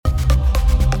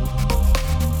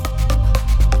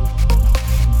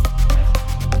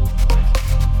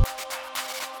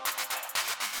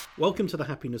Welcome to the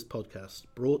Happiness Podcast,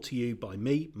 brought to you by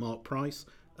me, Mark Price,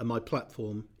 and my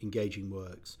platform, Engaging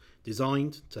Works,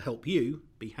 designed to help you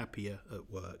be happier at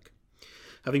work.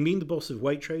 Having been the boss of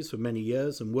Waitrose for many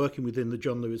years and working within the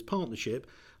John Lewis Partnership,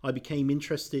 I became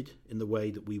interested in the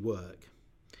way that we work.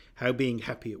 How being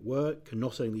happy at work can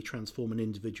not only transform an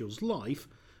individual's life,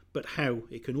 but how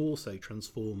it can also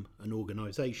transform an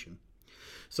organisation.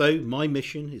 So my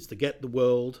mission is to get the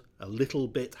world a little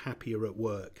bit happier at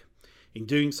work. In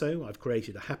doing so, I've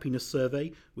created a happiness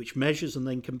survey which measures and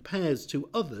then compares to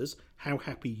others how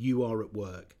happy you are at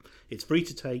work. It's free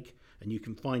to take and you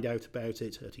can find out about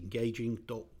it at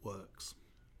engaging.works.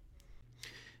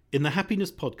 In the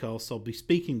Happiness Podcast, I'll be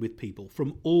speaking with people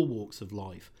from all walks of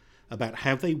life about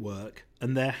how they work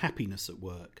and their happiness at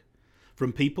work.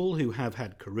 From people who have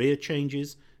had career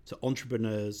changes to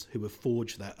entrepreneurs who have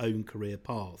forged their own career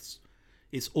paths.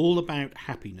 It's all about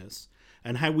happiness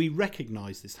and how we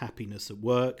recognise this happiness at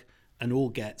work and all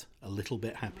get a little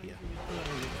bit happier.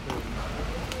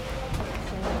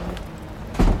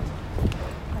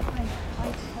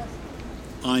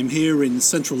 I'm here in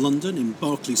central London in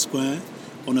Berkeley Square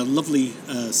on a lovely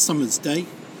summer's day,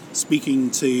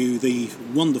 speaking to the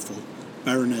wonderful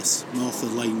Baroness Martha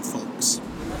Lane Fox.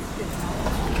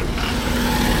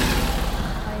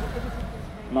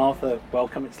 Martha,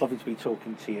 welcome. It's lovely to be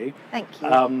talking to you. Thank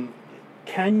you.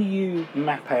 Can you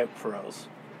map out for us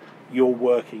your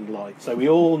working life? So we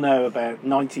all know about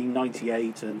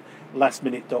 1998 and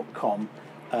lastminute.com,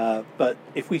 but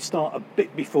if we start a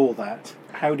bit before that,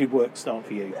 how did work start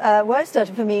for you? Work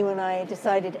started for me when I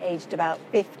decided, aged about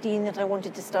 15, that I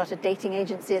wanted to start a dating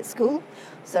agency at school.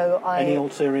 Any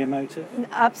ulterior motive?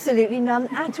 Absolutely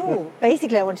none at all.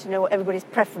 Basically, I wanted to know what everybody's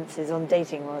preferences on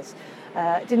dating was.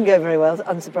 It didn't go very well,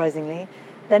 unsurprisingly.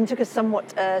 Then took a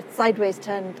somewhat sideways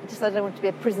turn, decided I wanted to be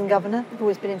a prison governor. I've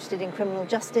always been interested in criminal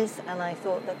justice, and I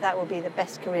thought that would be the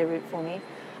best career route for me.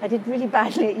 I did really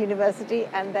badly at university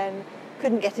and then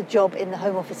couldn't get a job in the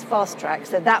Home Office fast track,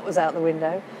 so that was out the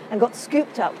window, and got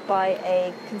scooped up by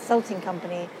a consulting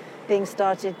company being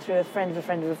started through a friend of a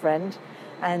friend of a friend,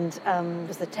 and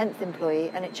was the 10th employee,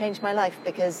 and it changed my life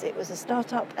because it was a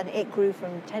startup and it grew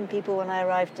from 10 people when I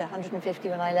arrived to 150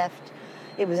 when I left.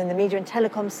 It was in the media and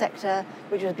telecom sector,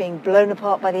 which was being blown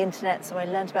apart by the internet, so I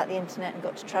learned about the internet and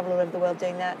got to travel all over the world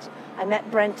doing that. I met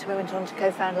Brent, who I went on to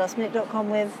co-found lastminute.com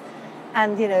with,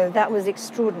 and that was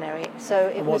extraordinary.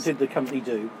 What did the company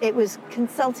do? It was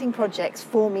consulting projects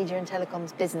for media and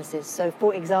telecoms businesses. So,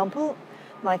 for example,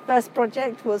 my first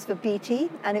project was for BT,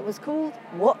 and it was called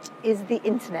What is the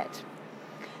Internet?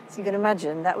 So you can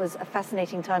imagine that was a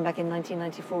fascinating time back in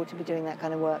 1994 to be doing that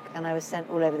kind of work, and I was sent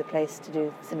all over the place to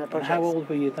do similar projects. And how old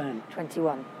were you then?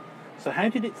 21. So how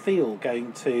did it feel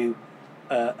going to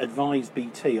advise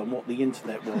BT on what the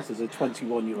internet was as a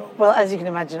 21-year-old? Well, as you can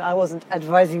imagine, I wasn't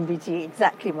advising BT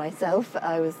exactly myself.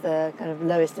 I was the kind of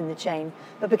lowest in the chain.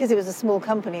 But because it was a small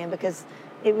company and because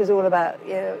it was all about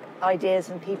ideas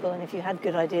and people, and if you had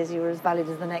good ideas, you were as valid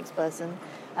as the next person,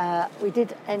 we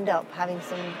did end up having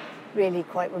some really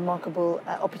quite remarkable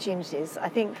opportunities. I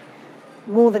think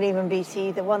more than even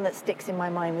BT, the one that sticks in my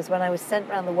mind was when I was sent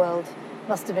around the world,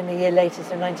 must have been a year later,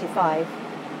 so 95,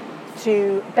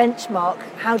 to benchmark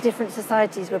how different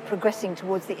societies were progressing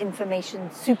towards the information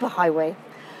superhighway.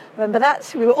 Remember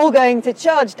that? We were all going to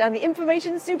charge down the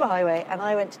information superhighway, and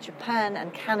I went to Japan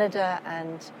and Canada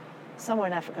and somewhere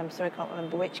in Africa, I'm sorry, I can't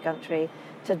remember which country,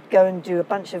 to go and do a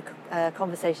bunch of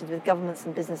conversations with governments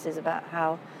and businesses about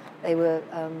how they were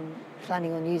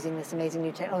planning on using this amazing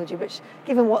new technology, which,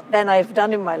 given what then I've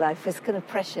done in my life, was kind of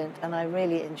prescient, and I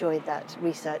really enjoyed that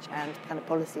research and kind of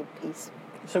policy piece.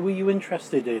 So were you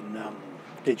interested in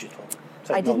digital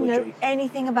technology? I didn't know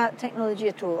anything about technology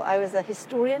at all. I was a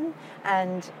historian,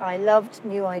 and I loved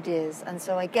new ideas, and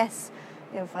so I guess,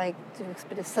 if I do a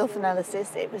bit of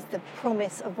self-analysis, it was the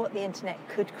promise of what the internet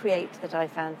could create that I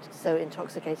found so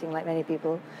intoxicating, like many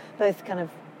people, both kind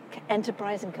of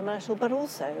enterprise and commercial, but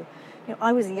also,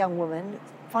 I was a young woman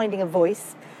finding a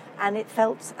voice, and it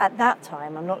felt at that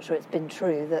time, I'm not sure it's been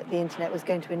true, that the internet was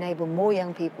going to enable more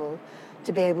young people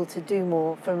to be able to do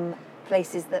more from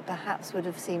places that perhaps would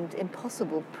have seemed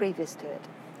impossible previous to it.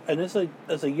 And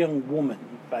as a young woman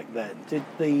back then, did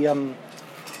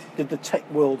the tech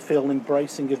world feel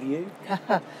embracing of you?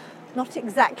 Not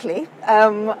exactly.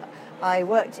 I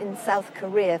worked in South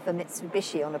Korea for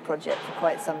Mitsubishi on a project for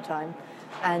quite some time.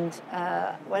 And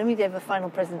when we did a final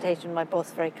presentation, my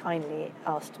boss very kindly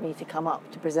asked me to come up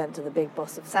to present to the big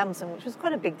boss of Samsung, which was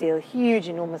quite a big deal, huge,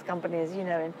 enormous company, as you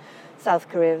know, in South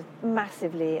Korea,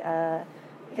 massively, kind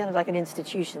of like an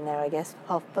institution there, I guess,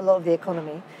 half a lot of the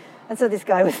economy. And so this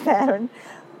guy was there, and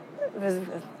was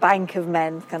a bank of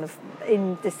men kind of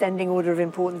in descending order of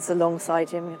importance alongside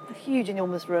him. A huge,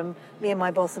 enormous room, me and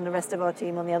my boss and the rest of our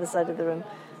team on the other side of the room.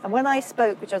 And when I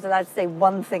spoke, which I was allowed to say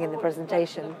one thing in the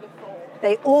presentation,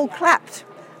 they all clapped.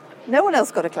 No one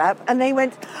else got a clap. And they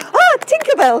went,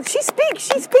 Tinkerbell, she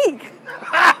speaks.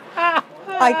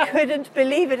 I couldn't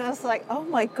believe it. I was like, oh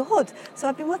my God. So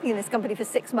I've been working in this company for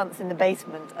 6 months in the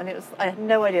basement, and I had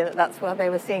no idea that that's where they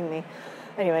were seeing me.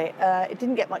 Anyway, it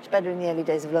didn't get much better in the early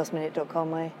days of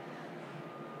lastminute.com. I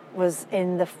was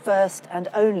in the first and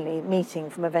only meeting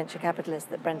from a venture capitalist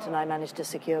that Brent and I managed to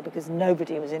secure because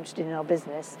nobody was interested in our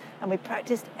business. And we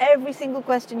practiced every single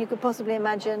question you could possibly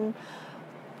imagine.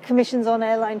 Commissions on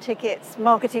airline tickets,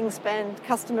 marketing spend,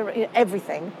 customer,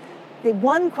 everything. The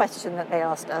one question that they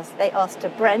asked to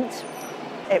Brent,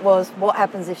 it was, what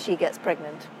happens if she gets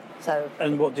pregnant? So.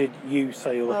 And what did you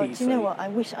say or he say? Do you know what? I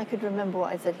wish I could remember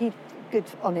what I said. He, good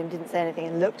on him, didn't say anything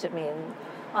and looked at me, and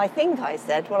I think I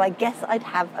said, well, I guess I'd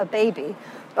have a baby,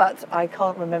 but I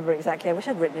can't remember exactly. I wish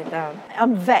I'd written it down.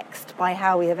 I'm vexed by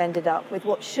how we have ended up with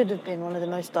what should have been one of the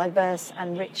most diverse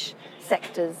and rich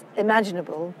sectors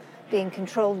imaginable being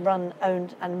controlled, run,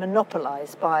 owned and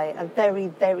monopolised by a very,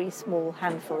 very small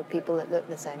handful of people that look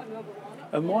the same.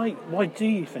 And why do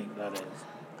you think that is?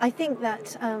 I think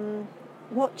that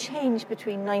what changed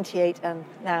between 98 and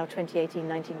now 2018,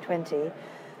 1920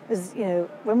 was,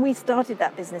 when we started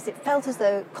that business, it felt as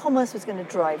though commerce was going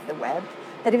to drive the web,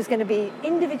 that it was going to be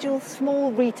individual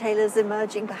small retailers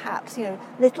emerging perhaps,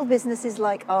 little businesses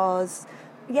like ours,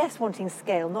 yes, wanting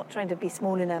scale, not trying to be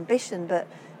small in ambition, but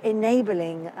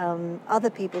enabling other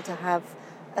people to have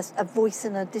a voice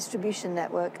in a distribution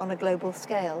network on a global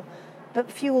scale,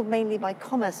 but fueled mainly by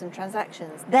commerce and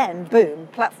transactions. Then, boom,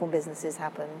 platform businesses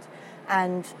happened.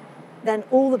 And then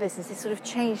all the businesses sort of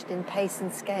changed in pace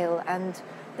and scale, and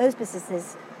those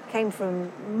businesses came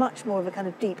from much more of a kind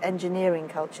of deep engineering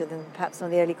culture than perhaps some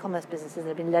of the early commerce businesses that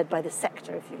have been led by the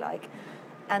sector, if you like.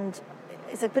 And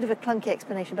it's a bit of a clunky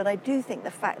explanation, but I do think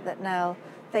the fact that now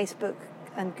Facebook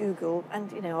and Google and,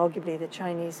 arguably the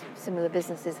Chinese similar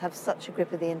businesses have such a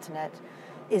grip of the internet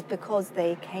is because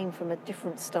they came from a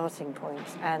different starting point,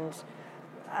 and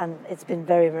it's been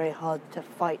very, very hard to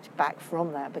fight back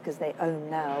from that because they own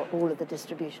now all of the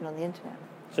distribution on the internet.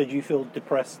 So do you feel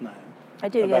depressed now? I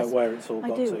do, about yes. Where it's all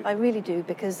got to? I really do,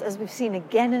 because as we've seen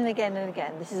again and again and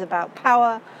again, this is about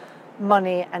power,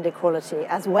 money and equality,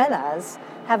 as well as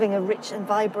having a rich and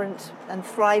vibrant and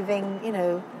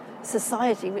thriving,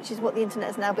 society, which is what the internet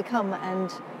has now become.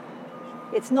 And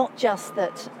it's not just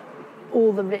that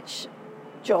all the rich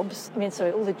jobs,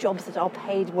 all the jobs that are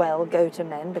paid well go to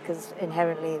men, because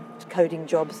inherently coding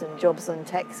jobs and jobs on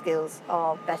tech skills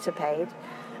are better paid.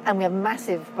 And we have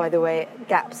massive, by the way,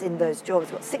 gaps in those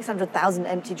jobs. We've got 600,000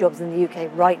 empty jobs in the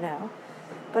UK right now.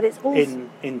 But it's also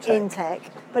in tech.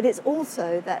 But it's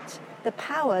also that the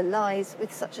power lies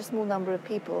with such a small number of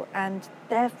people, and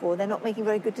therefore they're not making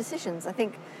very good decisions. I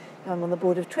think I'm on the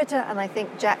board of Twitter, and I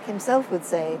think Jack himself would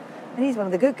say, and he's one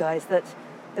of the good guys, that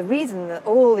the reason that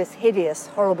all this hideous,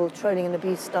 horrible trolling and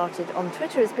abuse started on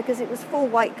Twitter is because it was 4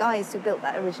 white guys who built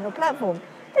that original platform.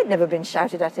 They'd never been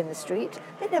shouted at in the street.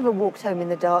 They'd never walked home in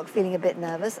the dark feeling a bit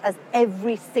nervous, as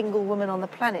every single woman on the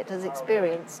planet has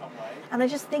experienced. And I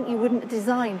just think you wouldn't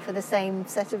design for the same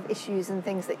set of issues and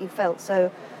things that you felt.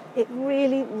 So it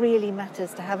really, really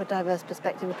matters to have a diverse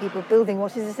perspective of people building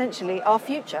what is essentially our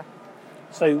future.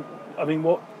 So,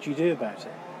 what do you do about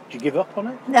it? Do you give up on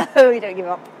it? No, you don't give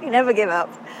up. You never give up.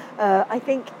 I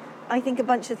think a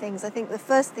bunch of things. I think the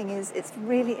first thing is it's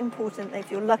really important that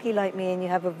if you're lucky like me and you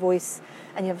have a voice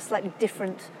and you have a slightly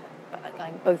different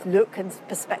both look and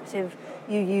perspective,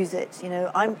 you use it.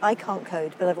 I can't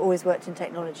code, but I've always worked in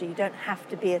technology. You don't have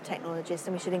to be a technologist,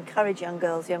 and we should encourage young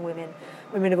girls, young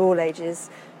women of all ages,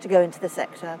 to go into the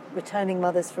sector, returning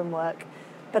mothers from work.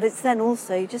 But it's then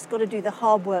also, you just got to do the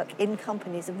hard work in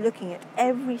companies of looking at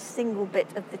every single bit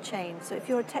of the chain. So if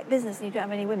you're a tech business and you don't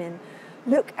have any women,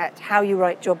 look at how you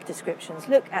write job descriptions,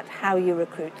 look at how you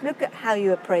recruit, look at how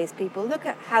you appraise people, look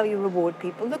at how you reward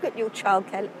people, look at your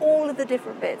childcare, all of the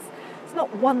different bits. It's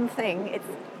not one thing, it's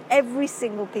every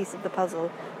single piece of the puzzle.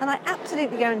 And I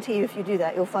absolutely guarantee you if you do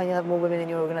that, you'll find you'll have more women in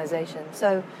your organisation.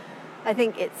 So I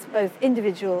think it's both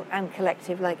individual and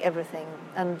collective, like everything.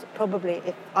 And probably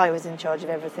if I was in charge of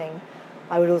everything,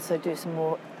 I would also do some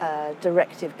more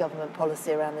directive government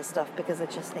policy around this stuff, because I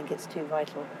just think it's too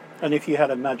vital. And if you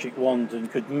had a magic wand and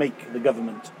could make the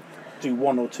government do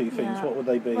 1 or 2 things, what would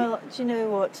they be? Well, do you know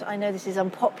what? I know this is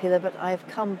unpopular, but I've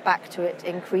come back to it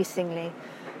increasingly.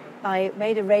 I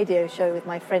made a radio show with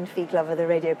my friend Fee Glover, the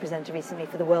radio presenter recently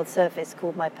for the World Service,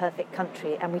 called My Perfect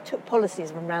Country, and we took policies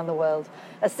from around the world,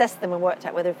 assessed them and worked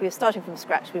out whether if we were starting from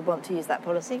scratch we'd want to use that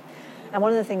policy. And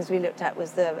one of the things we looked at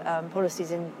was the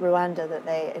policies in Rwanda that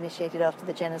they initiated after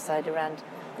the genocide around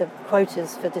the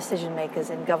quotas for decision makers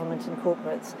in government and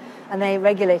corporates. And they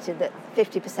regulated that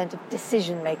 50% of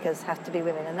decision makers have to be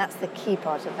women, and that's the key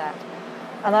part of that.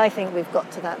 And I think we've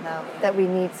got to that now, that we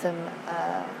need some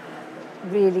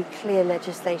really clear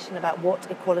legislation about what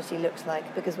equality looks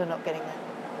like, because we're not getting there.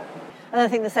 And I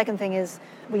think the second thing is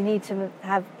we need to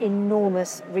have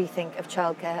enormous rethink of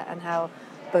childcare and how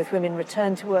both women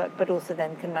return to work but also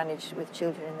then can manage with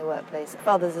children in the workplace.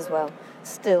 Fathers as well.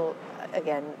 Still,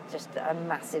 again, just a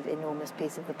massive, enormous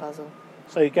piece of the puzzle.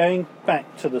 So going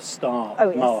back to the start,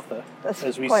 yes. Martha, That's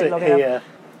as we quite sit long here enough.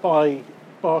 by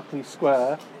Berkeley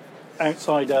Square,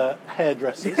 outside a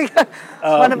hairdresser's. It's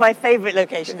one of my favourite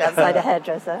locations outside a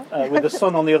hairdresser. With the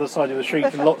sun on the other side of the street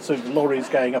and lots of lorries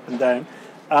going up and down.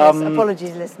 Yes,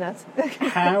 apologies, listeners.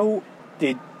 How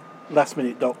did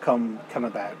lastminute.com come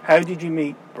about? How did you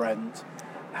meet Brent?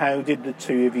 How did the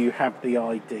two of you have the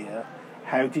idea?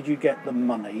 How did you get the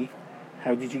money?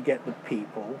 How did you get the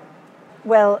people?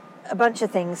 Well, a bunch of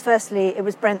things. Firstly, it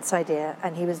was Brent's idea,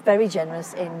 and he was very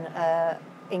generous in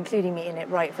including me in it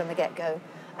right from the get-go.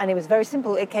 And it was very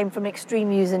simple. It came from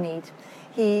extreme user need.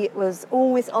 He was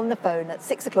always on the phone at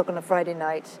 6 o'clock on a Friday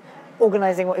night,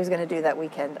 organising what he was going to do that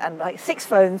weekend. And like 6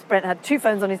 phones, Brent had 2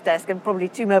 phones on his desk and probably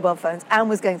 2 mobile phones, and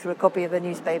was going through a copy of a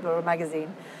newspaper or a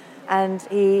magazine. And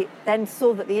he then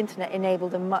saw that the internet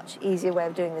enabled a much easier way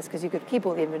of doing this, because you could keep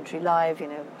all the inventory live,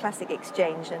 classic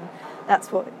exchange, and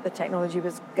that's what the technology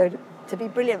was going to be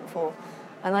brilliant for.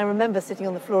 And I remember sitting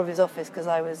on the floor of his office, because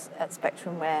I was at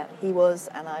Spectrum where he was,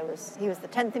 and he was the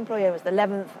 10th employee, I was the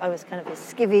 11th, I was kind of his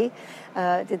skivvy,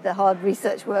 did the hard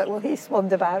research work while he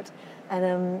swanned about,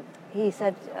 and he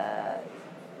said,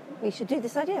 we should do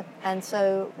this idea. And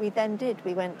so we then did.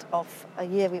 We went off a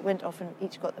year, we went off and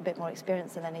each got a bit more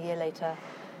experience, and then a year later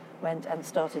went and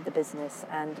started the business.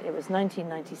 And it was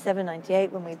 1997,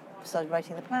 98 when we started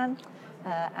writing the plan,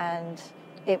 and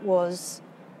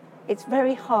it's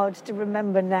very hard to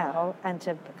remember now and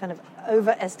to kind of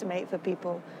overestimate for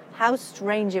people how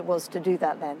strange it was to do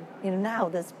that then. Now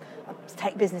there's a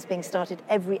tech business being started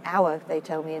every hour, they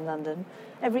tell me, in London.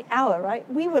 Every hour,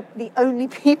 right? We were the only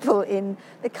people in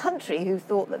the country who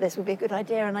thought that this would be a good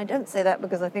idea, and I don't say that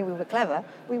because I think we were clever.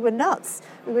 We were nuts.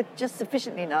 We were just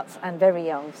sufficiently nuts and very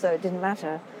young, so it didn't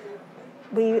matter.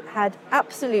 We had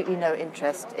absolutely no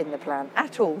interest in the plan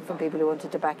at all from people who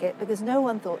wanted to back it, because no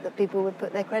one thought that people would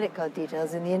put their credit card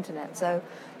details in the internet. So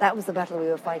that was the battle we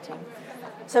were fighting.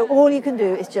 So all you can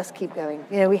do is just keep going.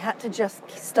 We had to just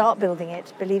start building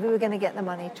it, believe we were going to get the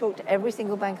money, talk to every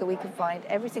single banker we could find,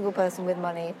 every single person with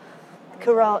money,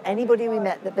 corral anybody we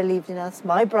met that believed in us,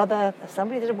 my brother,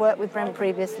 somebody that had worked with Brent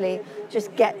previously,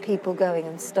 just get people going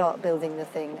and start building the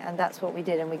thing. And that's what we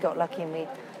did, and we got lucky and we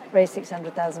raised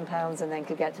 £600,000 and then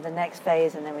could get to the next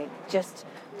phase, and then we just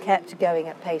kept going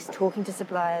at pace, talking to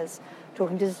suppliers,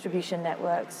 talking to distribution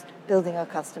networks, building our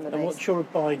customer base. And what's your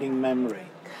abiding memory?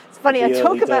 It's funny, I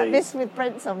talk about days? this with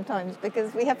Brent sometimes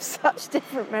because we have such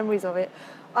different memories of it.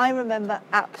 I remember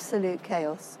absolute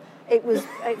chaos.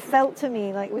 It felt to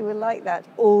me like we were like that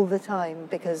all the time,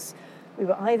 because we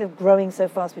were either growing so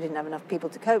fast we didn't have enough people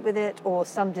to cope with it, or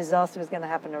some disaster was going to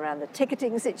happen around the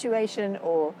ticketing situation,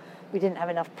 or we didn't have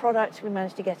enough product. We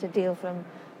managed to get a deal from,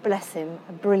 bless him,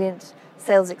 a brilliant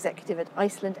sales executive at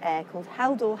Iceland Air called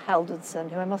Halldór Halldórsson,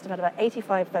 who I must have had about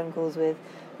 85 phone calls with,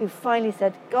 who finally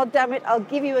said, God damn it, I'll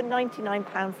give you a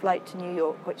 £99 flight to New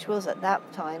York, which was at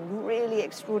that time really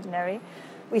extraordinary.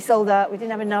 We sold out, we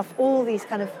didn't have enough, all these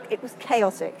it was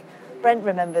chaotic. Brent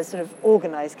remembers sort of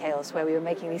organised chaos where we were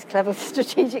making these clever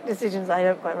strategic decisions. I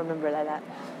don't quite remember it like that.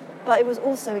 But it was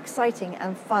also exciting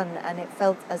and fun, and it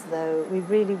felt as though we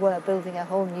really were building a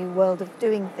whole new world of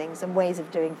doing things and ways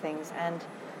of doing things. And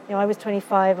I was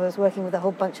 25, I was working with a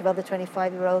whole bunch of other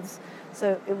 25-year-olds,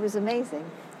 so it was amazing.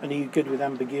 And are you good with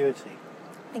ambiguity?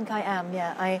 I think I am,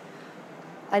 yeah.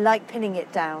 I like pinning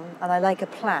it down, and I like a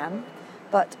plan,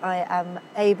 but I am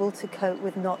able to cope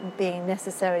with not being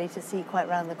necessarily to see quite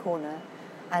round the corner,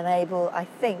 and able, I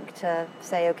think, to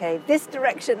say, okay, this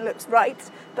direction looks right,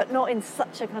 but not in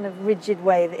such a kind of rigid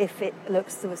way that if it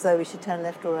looks as though we should turn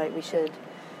left or right, we should.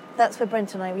 That's where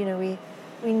Brent and I,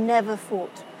 we never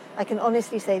fought. I can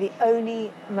honestly say the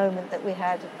only moment that we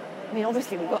had,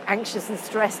 obviously we got anxious and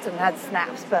stressed and had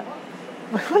snaps, but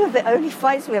one of the only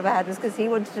fights we ever had was because he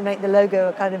wanted to make the logo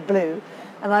a kind of blue,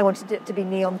 and I wanted it to be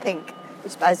neon pink,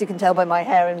 which, as you can tell by my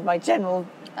hair and my general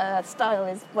style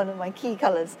is one of my key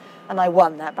colours, and I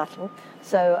won that battle.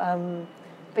 So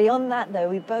beyond that, though,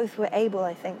 we both were able,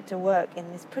 I think, to work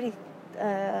in this pretty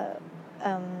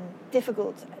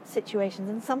difficult situations,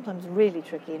 and sometimes really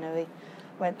tricky. We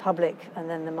went public, and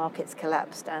then the markets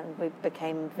collapsed, and we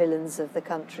became villains of the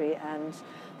country, and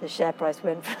the share price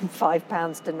went from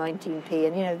 £5 to 19p.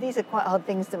 And these are quite hard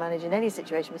things to manage in any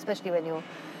situation, especially when you're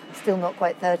still not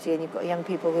quite 30 and you've got young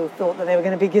people who thought that they were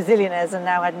going to be gazillionaires and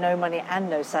now had no money and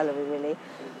no salary, really.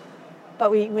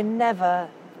 But we never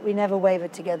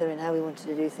wavered together in how we wanted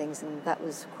to do things, and that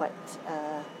was quite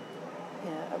a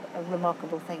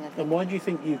remarkable thing, I think. And why do you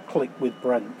think you clicked with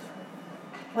Brent?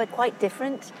 We're quite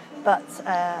different, but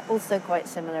also quite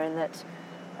similar in that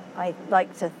I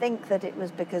like to think that it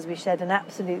was because we shared an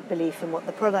absolute belief in what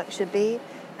the product should be,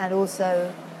 and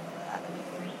also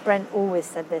Brent always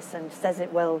said this and says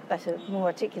it well, better, more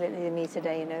articulately than me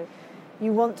today,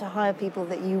 you want to hire people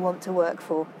that you want to work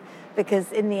for,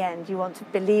 because in the end you want to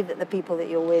believe that the people that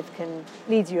you're with can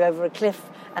lead you over a cliff,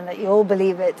 and that you all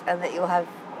believe it, and that you'll have,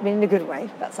 in a good way.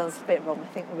 That sounds a bit wrong, I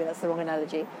think maybe that's the wrong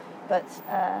analogy. But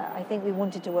I think we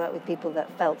wanted to work with people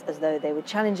that felt as though they would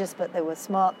challenge us, but they were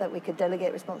smart, that we could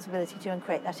delegate responsibility to, and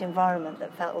create that environment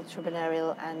that felt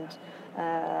entrepreneurial and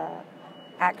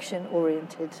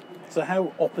action-oriented. So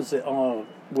how opposite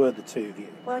were the two of you?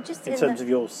 Well, just in terms of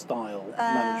your style,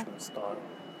 management style,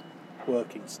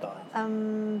 working style?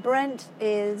 Brent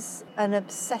is an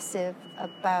obsessive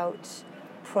about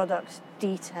product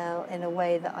detail in a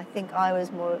way that I think I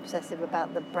was more obsessive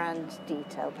about the brand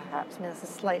detail, perhaps. That's a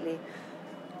slightly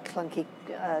clunky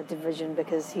division,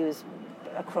 because he was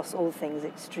across all things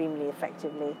extremely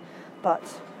effectively. But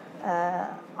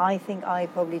I think I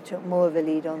probably took more of a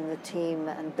lead on the team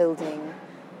and building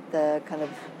the kind of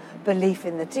belief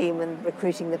in the team and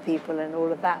recruiting the people and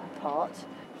all of that part.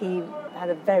 He had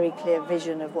a very clear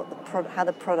vision of what how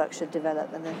the product should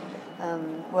develop, and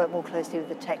then worked more closely with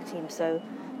the tech team. So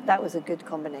that was a good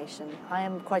combination. I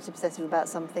am quite obsessive about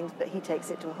some things, but he takes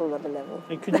it to a whole other level.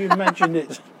 And could you imagine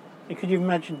it? Could you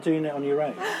imagine doing it on your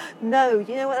own? No,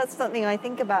 you know what? That's something I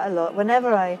think about a lot.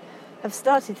 Whenever I have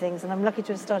started things, and I'm lucky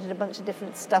to have started a bunch of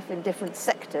different stuff in different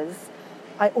sectors,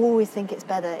 I always think it's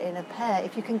better in a pair.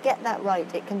 If you can get that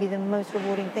right, it can be the most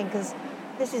rewarding thing, because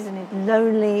this is a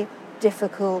lonely,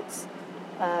 difficult,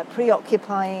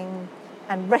 preoccupying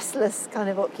and restless kind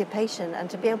of occupation, and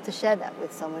to be able to share that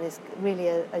with someone is really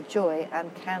a joy,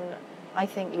 and can, I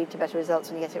think, lead to better results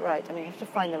when you get it right. I mean, you have to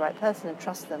find the right person and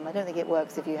trust them. I don't think it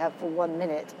works if you have for 1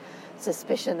 minute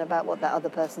suspicion about what that other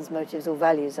person's motives or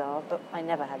values are, but I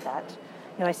never had that.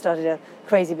 I started a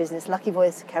crazy business, Lucky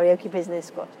Voice, karaoke business,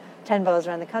 got 10 bars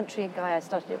around the country. A guy I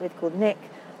started it with called Nick,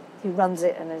 who runs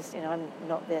it, and as I'm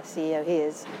not the CEO, he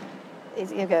is.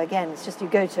 You go again, it's just you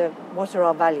go to what are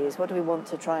our values, what do we want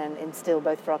to try and instill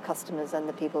both for our customers and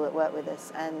the people that work with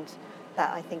us, and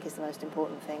that I think is the most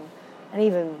important thing. And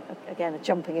even, again,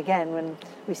 jumping again, when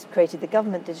we created the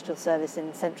government digital service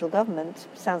in central government,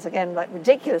 sounds again like a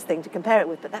ridiculous thing to compare it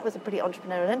with, but that was a pretty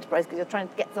entrepreneurial enterprise, because you're trying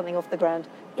to get something off the ground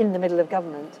in the middle of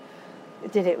government. We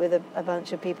did it with a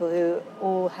bunch of people who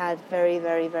all had very,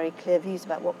 very, very clear views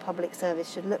about what public service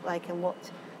should look like and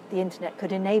what the internet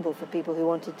could enable for people who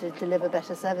wanted to deliver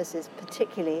better services,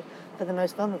 particularly for the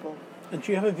most vulnerable. And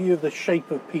do you have a view of the shape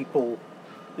of people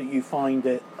that you find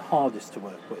it hardest to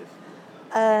work with?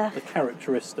 The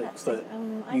characteristics that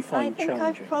you find challenging?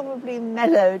 I think I've probably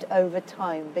mellowed over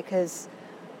time, because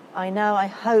I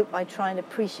hope I try and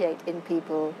appreciate in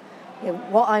people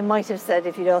what I might have said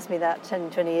if you'd asked me that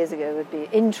 10, 20 years ago would be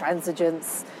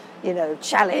intransigence,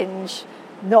 challenge,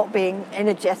 not being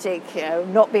energetic,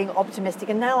 not being optimistic.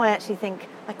 And now I actually think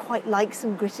I quite like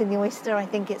some grit in the oyster. I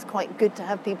think it's quite good to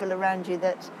have people around you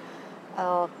that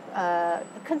are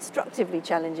constructively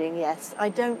challenging, yes. I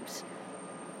don't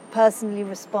personally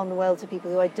respond well to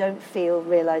people who I don't feel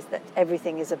realise that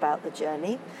everything is about the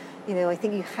journey. I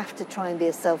think you have to try and be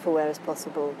as self-aware as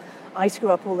possible. I screw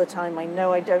up all the time. I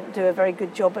know I don't do a very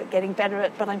good job at getting better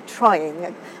at, but I'm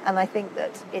trying. And I think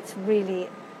that it's really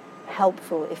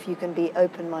helpful if you can be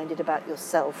open-minded about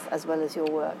yourself as well as your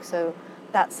work. So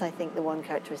that's, I think, the one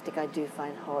characteristic I do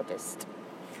find hardest.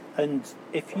 And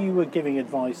if you were giving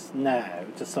advice now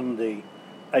to somebody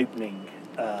opening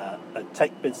a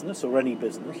tech business or any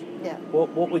business,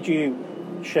 what would you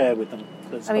share with them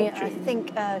that's helped you? I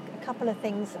think a couple of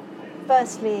things.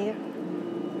 Firstly,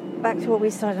 back to what we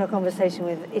started our conversation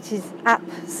with, it is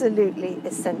absolutely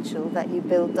essential that you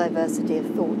build diversity of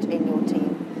thought in your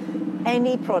team.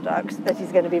 Any product that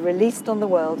is going to be released on the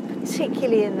world,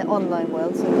 particularly in the online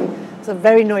world, so it's a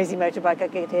very noisy motorbike, I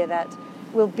could hear that,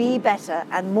 will be better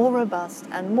and more robust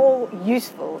and more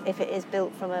useful if it is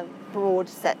built from a broad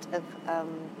set of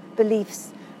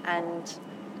beliefs and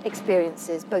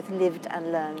experiences, both lived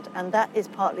and learned. And that is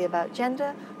partly about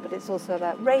gender, but it's also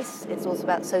about race, it's also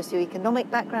about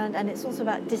socioeconomic background, and it's also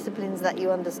about disciplines that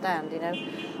you understand.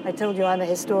 I told you I'm a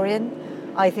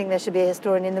historian. I think there should be a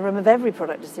historian in the room of every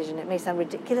product decision. It may sound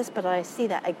ridiculous, but I see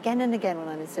that again and again when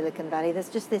I'm in Silicon Valley. There's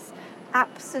just this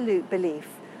absolute belief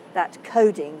that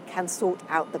coding can sort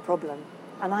out the problem.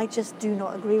 And I just do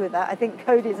not agree with that. I think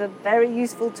code is a very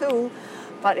useful tool,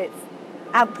 but it's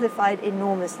amplified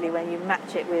enormously when you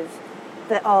match it with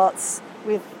the arts,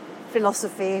 with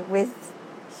philosophy, with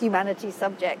humanities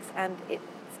subjects, and it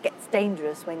gets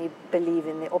dangerous when you believe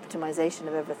in the optimization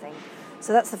of everything.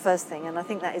 So that's the first thing, and I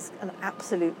think that is an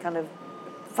absolute kind of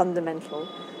fundamental.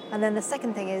 And then the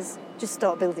second thing is just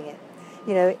start building it.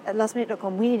 At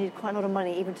lastminute.com, we needed quite a lot of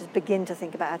money even to begin to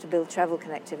think about how to build travel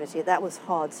connectivity. That was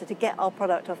hard. So to get our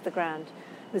product off the ground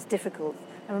was difficult.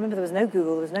 And remember, there was no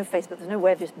Google, there was no Facebook, there's no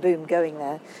way of just boom going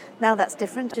there. Now that's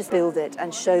different. Just build it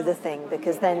and show the thing,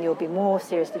 because then you'll be more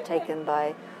seriously taken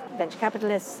by venture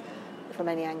capitalists from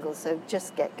any angle. So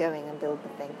just get going and build the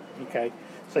thing. Okay.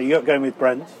 So you got going with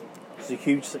Brent. It's a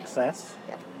huge success.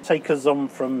 Yeah. Take us on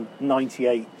from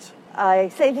 98. I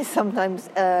say this sometimes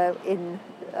in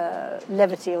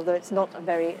levity, although it's not a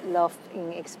very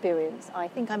laughing experience. I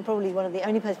think I'm probably one of the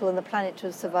only people on the planet to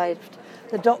have survived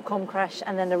the dot-com crash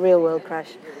and then the real-world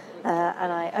crash.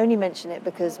 And I only mention it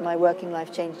because my working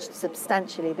life changed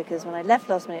substantially, because when I left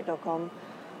lastminute.com,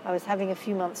 I was having a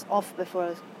few months off before I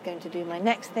was going to do my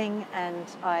next thing, and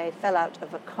I fell out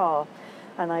of a car.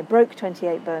 And I broke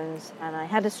 28 bones, and I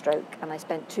had a stroke, and I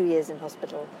spent 2 years in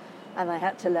hospital. And I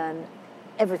had to learn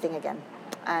everything again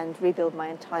and rebuild my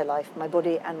entire life, my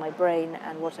body and my brain,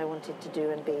 and what I wanted to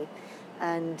do and be.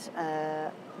 And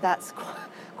that's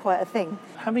quite a thing.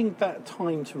 Having that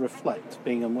time to reflect,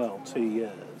 being unwell, 2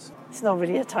 years. It's not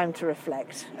really a time to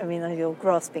reflect. I mean, you're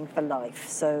grasping for life,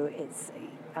 so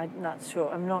I'm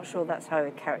not sure that's how I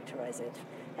would characterize it.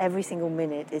 Every single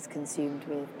minute is consumed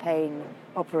with pain,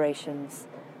 operations,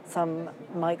 some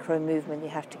micro movement you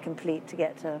have to complete to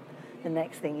get to the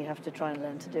next thing you have to try and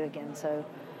learn to do again. So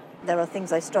there are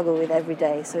things I struggle with every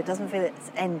day, so it doesn't feel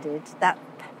it's ended. That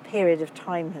period of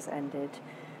time has ended.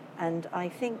 And I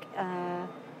think,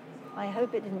 I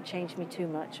hope it didn't change me too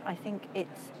much. I think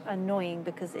it's annoying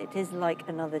because it is like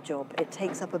another job. It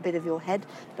takes up a bit of your head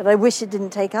that I wish it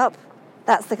didn't take up.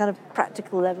 That's the kind of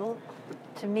practical level.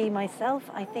 To me, myself,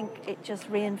 I think it just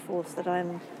reinforced that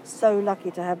I'm so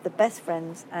lucky to have the best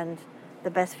friends and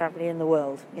the best family in the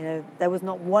world. There was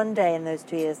not one day in those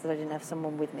 2 years that I didn't have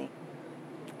someone with me.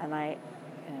 And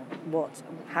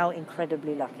how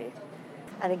incredibly lucky.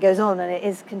 And it goes on, and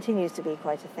it continues to be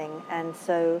quite a thing. And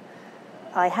so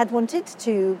I had wanted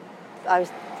to,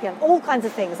 all kinds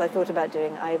of things I thought about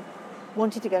doing. I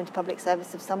wanted to go into public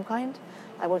service of some kind.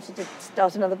 I wanted to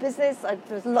start another business. There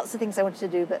was lots of things I wanted to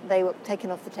do, but they were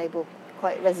taken off the table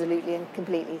quite resolutely and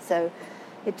completely. So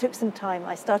it took some time.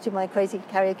 I started my crazy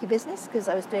karaoke business because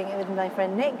I was doing it with my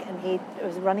friend Nick, and he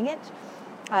was running it.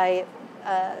 I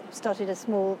started a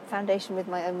small foundation with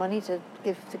my own money to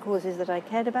give to causes that I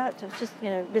cared about. It was just,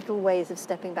 little ways of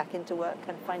stepping back into work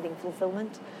and finding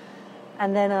fulfillment.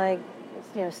 And then I,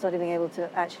 started being able to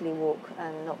actually walk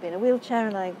and not be in a wheelchair,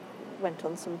 and I went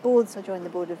on some boards. I joined the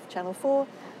board of Channel 4,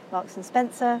 Marks and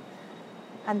Spencer,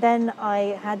 and then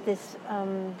I had this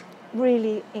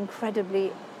really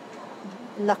incredibly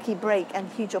lucky break and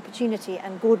huge opportunity,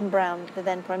 and Gordon Brown, the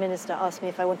then Prime Minister, asked me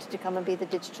if I wanted to come and be the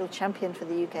digital champion for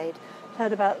the UK. He'd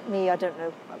heard about me, I don't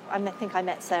know, I think I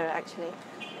met Sarah actually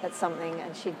at something,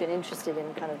 and she'd been interested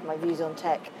in kind of my views on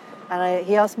tech. And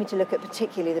he asked me to look at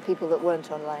particularly the people that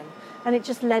weren't online. And it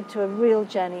just led to a real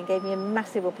journey and gave me a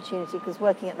massive opportunity, because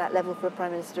working at that level for a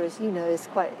Prime Minister, as you know, is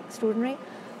quite extraordinary.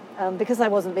 Because I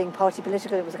wasn't being party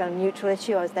political, it was a kind of neutral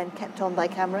issue. I was then kept on by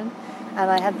Cameron. And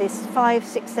I had this 5,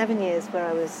 6, 7 years where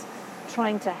I was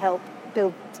trying to help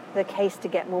build the case to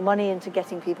get more money into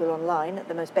getting people online at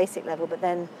the most basic level, but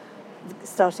then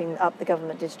starting up the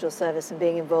government digital service and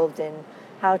being involved in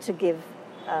how to give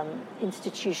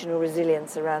institutional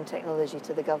resilience around technology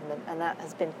to the government, and that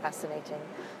has been fascinating.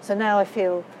 So now I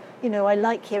feel, I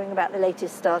like hearing about the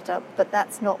latest startup, but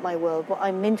that's not my world. What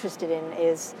I'm interested in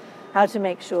is how to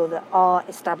make sure that our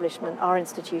establishment, our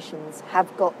institutions,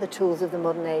 have got the tools of the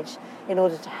modern age in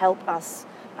order to help us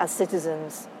as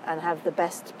citizens and have the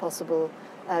best possible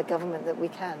government that we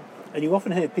can. And you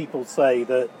often hear people say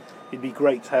that it'd be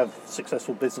great to have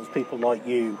successful business people like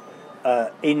you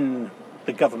in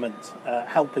the government,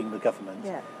 helping the government.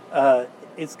 Yeah.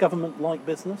 Is government like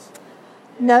business?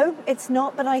 No, it's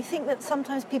not, but I think that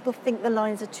sometimes people think the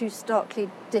lines are too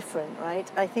starkly different, right?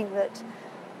 I think that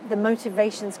the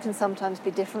motivations can sometimes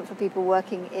be different for people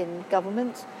working in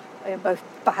government, both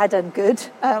bad and good.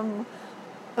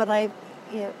 But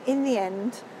in the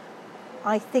end,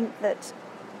 I think that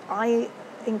I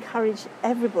encourage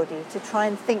everybody to try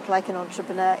and think like an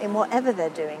entrepreneur in whatever they're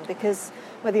doing, because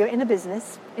whether you're in a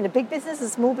business, in a big business, a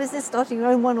small business, starting your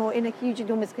own one, or in a huge,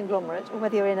 enormous conglomerate, or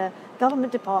whether you're in a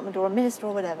government department or a minister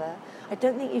or whatever, I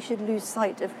don't think you should lose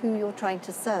sight of who you're trying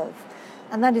to serve.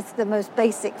 And that is the most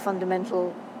basic,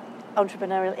 fundamental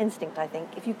entrepreneurial instinct, I think.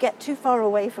 If you get too far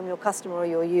away from your customer or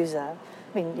your user,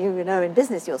 I mean, in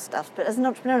business you're stuffed, but as an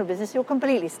entrepreneurial business you're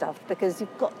completely stuffed, because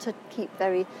you've got to keep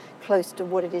very close to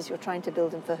what it is you're trying to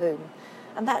build and for whom.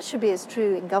 And that should be as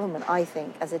true in government, I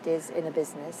think, as it is in a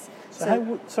business.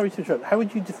 Sorry to interrupt, how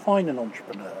would you define an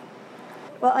entrepreneur?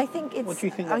 Well, I think it's, what do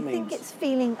you think that means? I think it's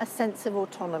feeling a sense of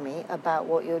autonomy about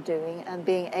what you're doing and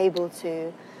being able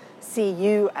to see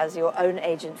you as your own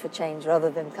agent for change, rather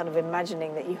than kind of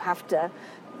imagining that you have to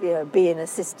be in a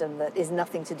system that is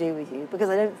nothing to do with you, because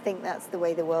I don't think that's the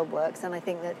way the world works. And I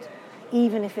think that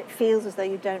even if it feels as though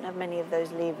you don't have many of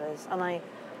those levers, and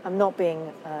I'm not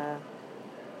being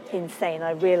insane,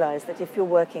 I realise that if you're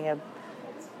working a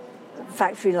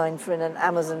factory line for an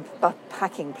Amazon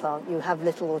packing plant, you have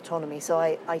little autonomy. So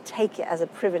I take it as a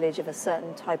privilege of a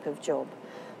certain type of job.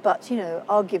 But,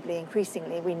 arguably,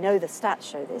 increasingly, we know the stats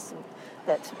show this,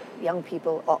 that young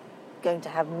people are going to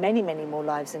have many, many more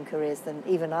lives and careers than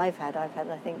even I've had. I've had,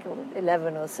 I think,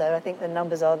 11 or so. I think the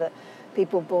numbers are that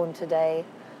people born today,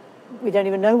 we don't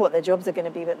even know what their jobs are going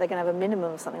to be, but they're going to have a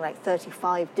minimum of something like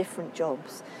 35 different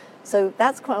jobs. So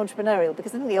that's quite entrepreneurial,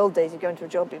 because in the old days, you go into a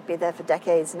job, you'd be there for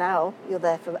decades. Now you're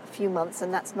there for a few months,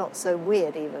 and that's not so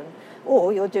weird even.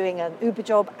 Or you're doing an Uber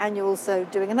job and you're also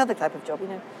doing another type of job.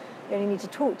 You only need to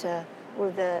talk to all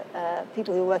of the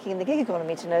people who are working in the gig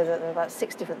economy to know that there are about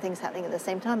 6 different things happening at the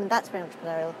same time, and that's very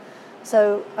entrepreneurial.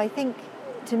 So I think,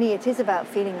 to me, it is about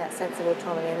feeling that sense of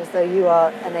autonomy and as though you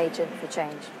are an agent for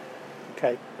change.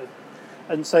 Okay.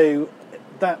 And so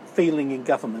that feeling in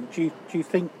government, do you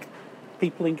think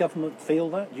people in government feel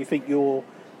that? Do you think you're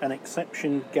an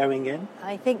exception going in?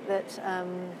 I think that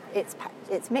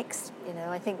it's mixed.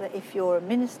 I think that if you're a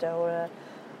minister or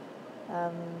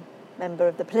a member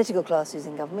of the political class who's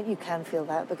in government, you can feel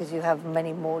that, because you have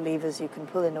many more levers you can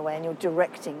pull in a way, and you're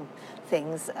directing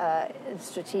things in a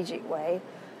strategic way.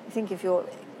 I think if you're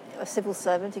a civil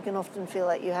servant, you can often feel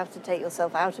like you have to take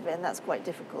yourself out of it, and that's quite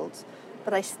difficult.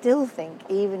 But I still think,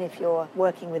 even if you're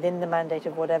working within the mandate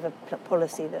of whatever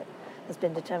policy that has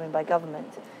been determined by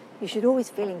government, you should always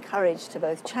feel encouraged to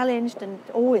both challenged and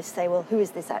always say, well, who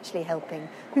is this actually helping?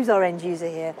 Who's our end user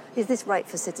here? Is this right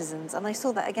for citizens? And I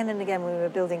saw that again and again when we were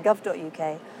building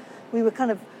gov.uk. We were kind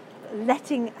of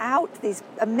letting out these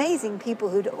amazing people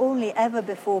who'd only ever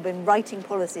before been writing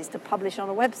policies to publish on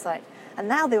a website. And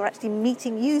now they were actually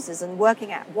meeting users and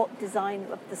working out what design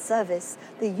of the service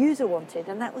the user wanted.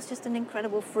 And that was just an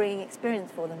incredible freeing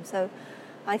experience for them. So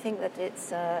I think that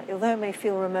it's, although it may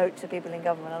feel remote to people in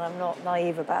government, and I'm not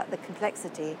naive about the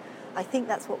complexity, I think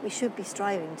that's what we should be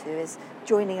striving to, is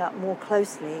joining up more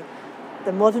closely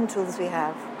the modern tools we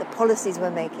have, the policies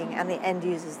we're making, and the end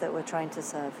users that we're trying to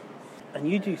serve. And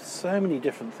you do so many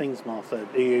different things, Martha.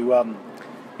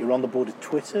 You're on the board of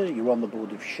Twitter, you're on the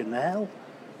board of Chanel,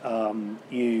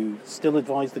 you still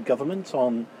advise the government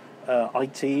on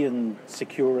IT and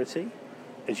security.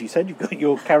 As you said, you've got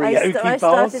your karaoke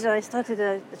bars. I started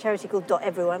a charity called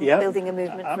 .Everyone, building a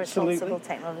movement for responsible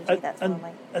technology. That's one of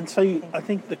my things. I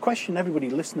think the question everybody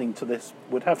listening to this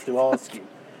would have to ask you,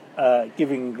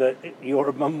 given that you're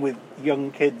a mum with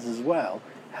young kids as well,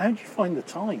 how do you find the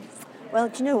time? Well,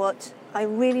 do you know what? I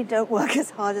really don't work as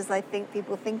hard as I think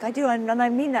people think I do, and I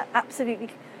mean that absolutely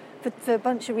for a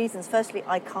bunch of reasons. Firstly,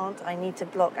 I can't. I need to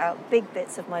block out big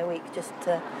bits of my week just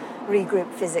to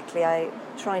regroup physically. I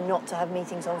try not to have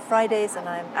meetings on Fridays, and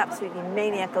I'm absolutely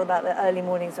maniacal about the early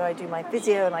mornings where I do my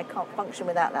physio, and I can't function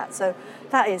without that. So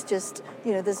that is just,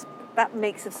 that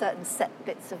makes a certain set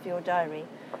bits of your diary.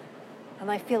 And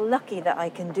I feel lucky that I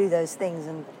can do those things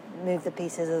and move the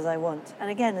pieces as I want. And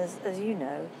again, as you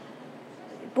know,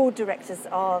 board directors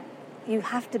you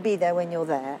have to be there when you're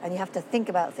there, and you have to think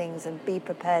about things and be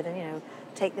prepared and,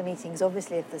 take the meetings.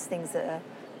 Obviously, if there's things that are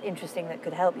interesting that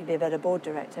could help you be a better board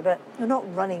director, but you're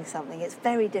not running something. It's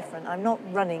very different. I'm not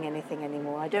running anything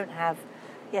anymore. I don't have,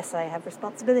 yes, I have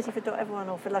responsibility for .Everyone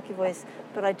or for Lucky Voice,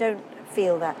 but I don't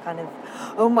feel that kind of,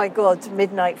 oh my God,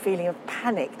 midnight feeling of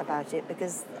panic about it,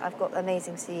 because I've got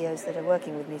amazing CEOs that are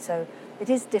working with me. So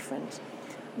it is different.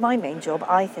 My main job,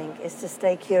 I think, is to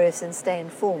stay curious and stay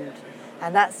informed.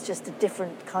 And that's just a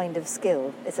different kind of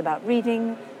skill. It's about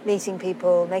reading, meeting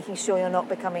people, making sure you're not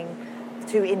becoming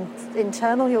too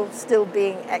internal. You're still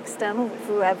being external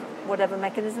through whatever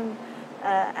mechanism.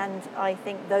 And I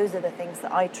think those are the things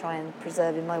that I try and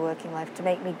preserve in my working life to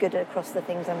make me good across the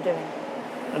things I'm doing.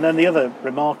 And then the other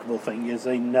remarkable thing is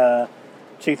in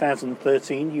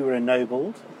 2013 you were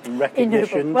ennobled in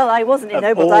recognition. Well, I wasn't of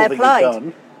ennobled, all I that you've applied.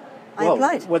 done. I Well,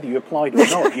 applied. whether you applied or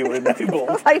not, you were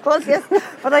ennobled. I was, yes.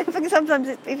 But I think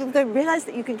sometimes people don't realise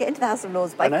that you can get into the House of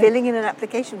Lords by filling in an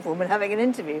application form and having an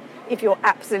interview if you're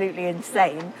absolutely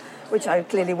insane, which I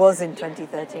clearly was in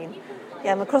 2013.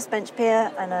 Yeah, I'm a crossbench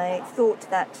peer, and I thought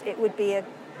that it would be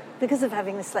because of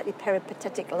having this slightly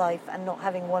peripatetic life and not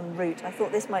having one route, I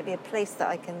thought this might be a place that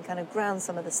I can kind of ground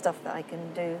some of the stuff that I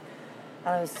can do.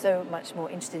 And I was so much more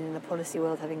interested in the policy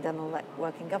world, having done all that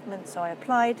work in government, so I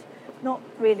applied, not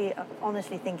really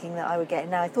honestly thinking that I would get it.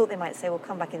 Now, I thought they might say, well,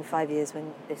 come back in 5 years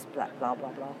when this blah, blah, blah,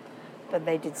 blah. But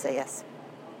they did say yes.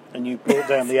 And you brought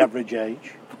down the average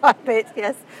age. A bit,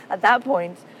 yes. At that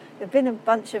point, there have been a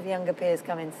bunch of younger peers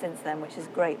come in since then, which is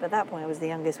great. But at that point, I was the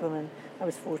youngest woman. I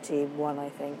was 41, I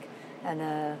think.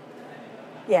 And,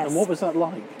 yes. And what was that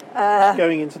like?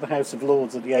 Going into the House of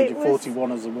Lords at the age of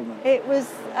 41 as a woman? It was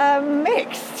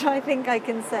mixed, I think I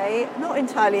can say. Not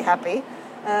entirely happy.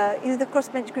 The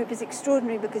crossbench group is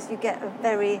extraordinary because you get a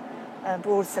very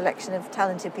broad selection of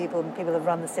talented people, people who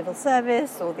run the civil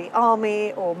service or the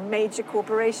army or major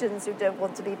corporations who don't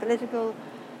want to be political,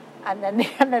 and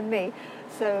then me.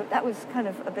 So that was kind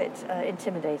of a bit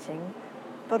intimidating,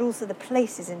 but also the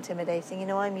place is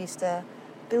intimidating. I'm used to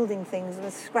building things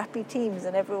with scrappy teams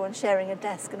and everyone sharing a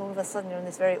desk, and all of a sudden you're in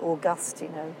this very august,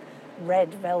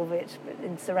 red velvet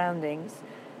in surroundings.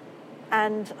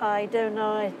 And I don't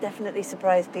know, I definitely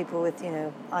surprise people with,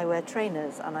 I wear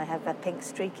trainers and I have a pink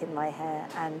streak in my hair,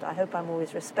 and I hope I'm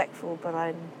always respectful, but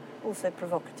I'm also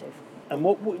provocative. And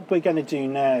what we're going to do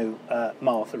now,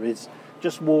 Martha, is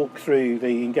just walk through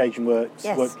the Engaging Works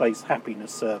Workplace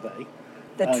Happiness Survey.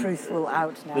 The truth will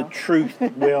out now. The truth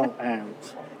will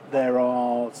out. There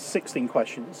are 16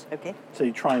 questions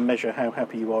to try and measure how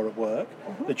happy you are at work.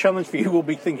 Mm-hmm. The challenge for you will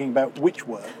be thinking about which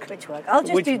work. Which work? I'll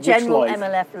just do general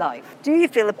MLF life. Do you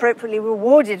feel appropriately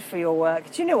rewarded for your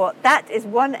work? Do you know what? That is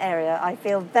one area I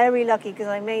feel very lucky because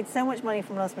I made so much money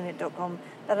from lastminute.com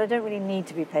that I don't really need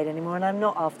to be paid anymore, and I'm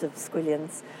not after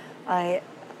squillions. I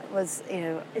was,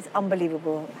 it's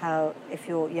unbelievable how if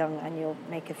you're young and you'll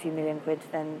make a few million quid,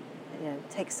 then, it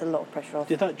takes a lot of pressure off.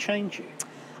 Did that change you?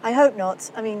 I hope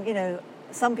not. I mean,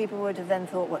 some people would have then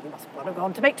thought, well, you must have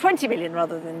gone to make 20 million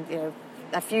rather than,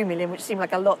 a few million, which seemed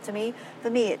like a lot to me. For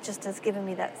me, it just has given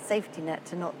me that safety net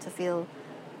to feel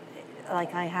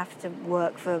like I have to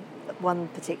work for one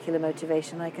particular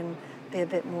motivation. I can be a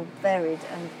bit more varied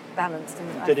and balanced.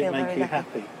 And Did it make you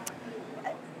happy?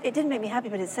 It didn't make me happy,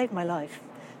 but it saved my life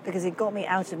because it got me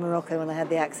out of Morocco when I had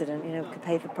the accident. Could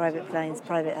pay for private planes,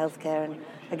 private healthcare, and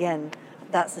again,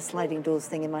 that's the sliding doors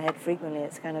thing in my head frequently.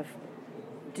 It's kind of,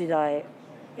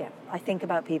 I think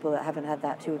about people that haven't had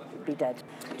that who would be dead.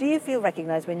 Do you feel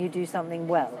recognised when you do something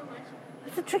well?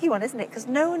 It's a tricky one, isn't it? Because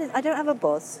I don't have a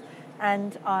boss,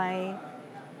 and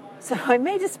so I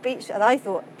made a speech that I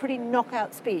thought, a pretty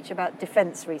knockout speech about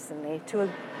defence recently.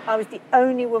 I was the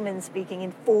only woman speaking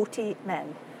in 40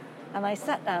 men. And I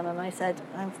sat down and I said,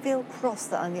 I feel cross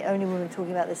that I'm the only woman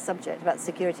talking about this subject, about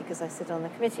security, because I sit on the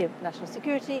Committee of National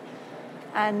Security.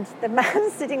 And the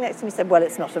man sitting next to me said, well,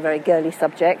 it's not a very girly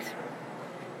subject.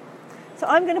 So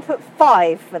I'm going to put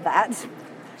 5 for that.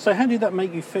 So how did that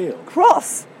make you feel?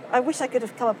 Cross. I wish I could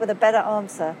have come up with a better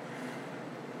answer.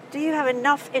 Do you have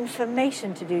enough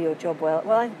information to do your job well?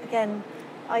 Well,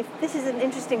 this is an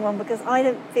interesting one because I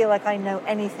don't feel like I know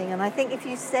anything. And I think if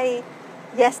you say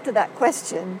yes to that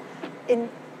question in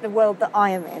the world that I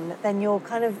am in, then you're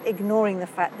kind of ignoring the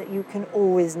fact that you can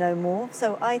always know more.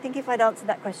 So I think if I'd answered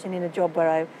that question in a job where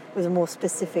I was a more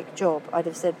specific job, I'd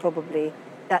have said probably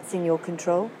that's in your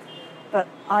control. But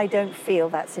I don't feel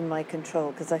that's in my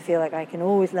control because I feel like I can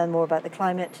always learn more about the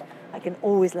climate, I can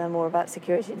always learn more about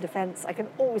security and defence, I can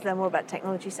always learn more about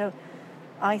technology. So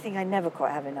I think I never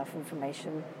quite have enough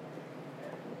information.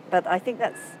 But I think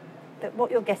that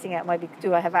what you're getting at might be,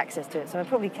 do I have access to it? So I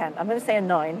probably can. I'm going to say a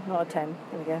 9, not a 10.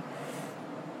 Here we go.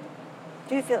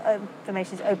 Do you feel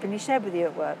information is openly shared with you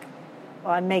at work?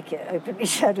 Well, I make it openly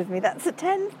shared with me. That's a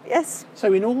 10, yes.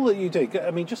 So in all that you do,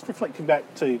 just reflecting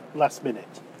back to last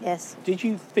minute. Yes. Did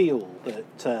you feel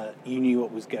that you knew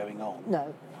what was going on?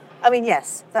 No.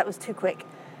 Yes, that was too quick.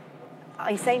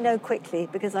 I say no quickly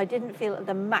because I didn't feel at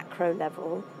the macro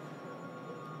level.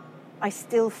 I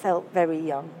still felt very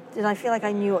young. Did I feel like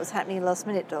I knew what was happening at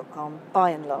lastminute.com?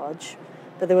 By and large.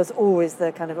 But there was always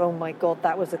the kind of, oh my God,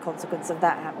 that was the consequence of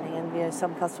that happening. And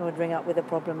some customer would ring up with a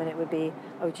problem and it would be,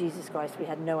 oh Jesus Christ, we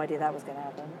had no idea that was going to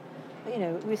happen.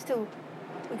 But we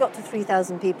got to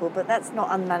 3,000 people, but that's not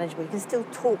unmanageable. You can still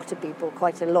talk to people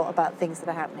quite a lot about things that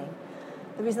are happening.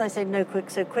 The reason I say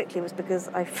so quickly was because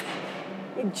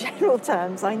in general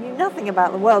terms, I knew nothing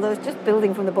about the world. I was just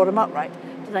building from the bottom up, right?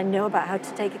 Did I know about how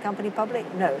to take a company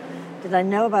public? No. Did I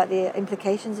know about the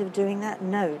implications of doing that?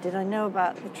 No. Did I know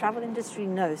about the travel industry?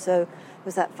 No. So it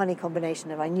was that funny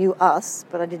combination of I knew us,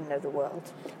 but I didn't know the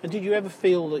world. And did you ever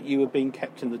feel that you were being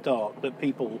kept in the dark, that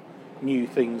people knew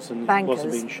things and it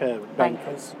wasn't being shared?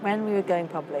 Bankers. When we were going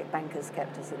public, bankers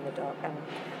kept us in the dark. And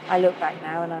I look back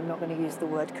now, and I'm not going to use the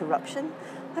word corruption.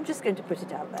 I'm just going to put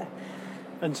it out there.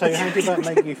 And so how did that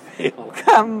make you feel?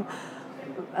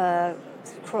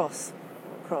 Cross.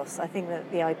 I think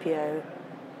that the IPO,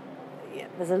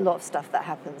 there's a lot of stuff that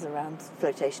happens around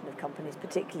flotation of companies,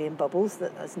 particularly in bubbles,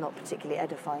 that is not particularly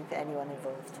edifying for anyone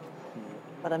involved.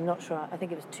 But I'm not sure. I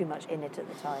think it was too much in it at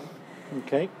the time.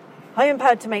 Okay. I'm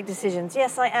empowered to make decisions.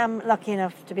 Yes, I am lucky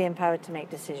enough to be empowered to make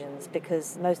decisions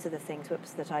because most of the things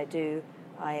that I do,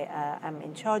 I am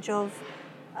in charge of.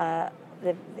 The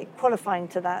qualifying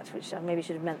to that, which I maybe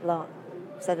should have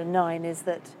said a 9, is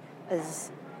that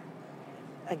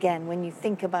again, when you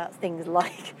think about things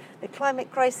like the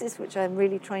climate crisis, which I'm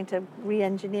really trying to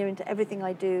re-engineer into everything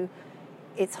I do,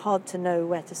 it's hard to know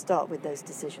where to start with those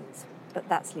decisions. But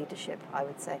that's leadership, I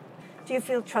would say. Do you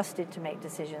feel trusted to make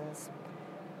decisions?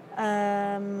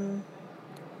 I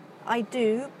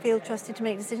do feel trusted to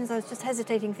make decisions. I was just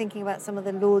hesitating thinking about some of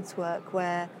the Lord's work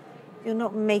where you're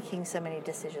not making so many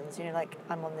decisions. Like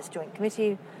I'm on this joint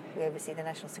committee, we oversee the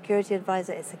National Security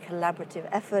Advisor. It's a collaborative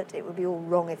effort. It would be all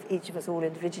wrong if each of us all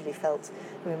individually felt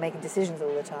we were making decisions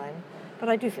all the time. But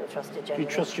I do feel trusted generally. You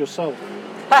trust yourself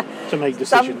to make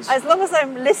decisions? As long as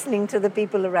I'm listening to the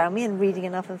people around me and reading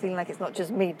enough and feeling like it's not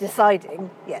just me deciding,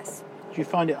 yes. Do you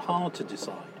find it hard to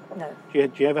decide? No. Do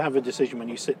you ever have a decision when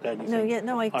you sit there and you think,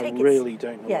 I really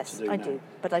don't know what to do now? Yes, I do.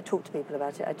 But I talk to people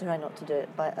about it. I try not to do it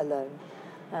alone.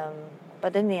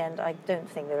 But in the end, I don't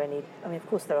think there are any... I mean, of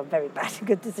course, there are very bad and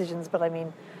good decisions, but I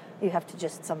mean, you have to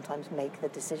just sometimes make the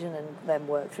decision and then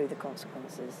work through the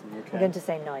consequences. Okay. I'm going to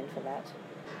say 9 for that. Do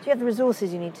you have the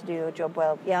resources you need to do your job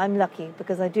well? Yeah, I'm lucky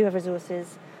because I do have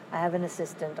resources. I have an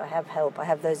assistant. I have help. I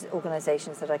have those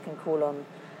organisations that I can call on.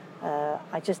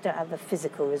 I just don't have the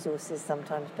physical resources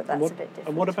sometimes, but that's a bit different.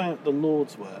 And what about the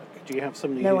Lord's work? Do you have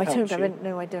somebody who helps you?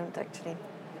 No, I don't actually.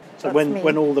 So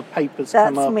when all the papers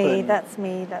come up... That's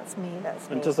me.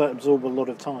 And does that absorb a lot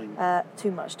of time?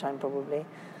 Too much time, probably.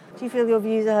 Do you feel your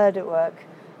views are heard at work?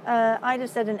 I'd have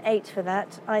said an 8 for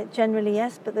that. Generally,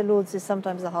 yes, but the Lord's is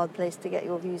sometimes a hard place to get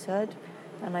your views heard.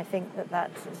 And I think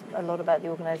that's a lot about the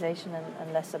organisation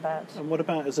and less about... And what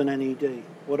about as an NED?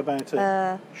 What about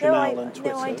Chanel and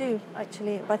Twitter? No, I do,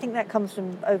 actually. But I think that comes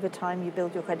from over time. You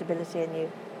build your credibility and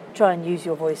you try and use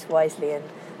your voice wisely and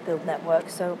build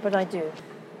networks. But I do.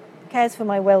 Cares for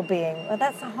my well-being. Well,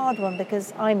 that's a hard one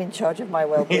because I'm in charge of my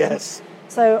well-being. Yes.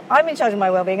 So I'm in charge of my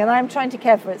well-being and I'm trying to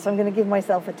care for it, so I'm going to give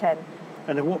myself a 10.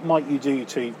 And then what might you do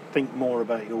to think more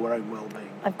about your own well-being?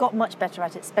 I've got much better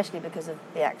at it, especially because of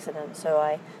the accident. So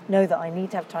I know that I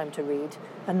need to have time to read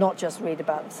and not just read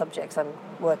about the subjects I'm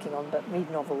working on, but read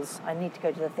novels. I need to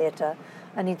go to the theatre.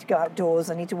 I need to go outdoors.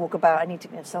 I need to walk about.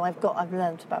 So I've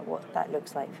learned about what that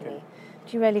looks like for me.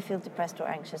 Do you rarely feel depressed or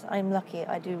anxious? I'm lucky.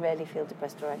 I do rarely feel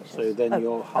depressed or anxious. So then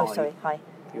you're high. Oh, sorry, high.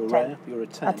 You're 10. rare. You're a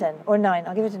 10. A 10 or 9.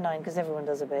 I'll give it a 9 because everyone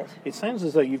does a bit. It sounds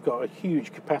as though you've got a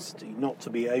huge capacity not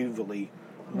to be overly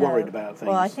worried about things.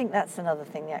 Well, I think that's another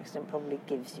thing the accident probably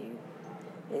gives you,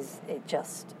 is it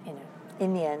just,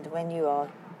 in the end, when you are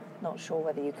not sure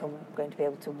whether you're going to be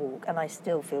able to walk, and I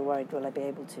still feel worried, will I be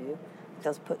able to? It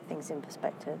does put things in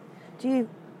perspective. Do you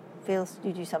feel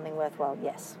you do something worthwhile?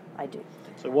 Yes, I do.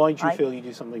 So why do you feel you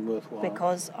do something worthwhile?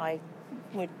 Because I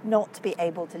would not be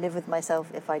able to live with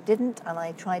myself if I didn't, and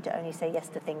I try to only say yes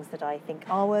to things that I think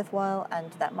are worthwhile,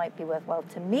 and that might be worthwhile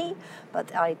to me,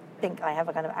 but I think I have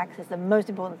a kind of access. The most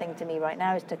important thing to me right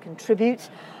now is to contribute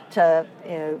to,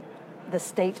 the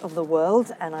state of the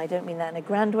world, and I don't mean that in a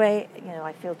grand way.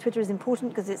 I feel Twitter is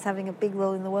important because it's having a big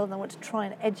role in the world, and I want to try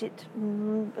and edge it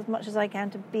as much as I can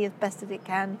to be as best as it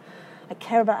can. I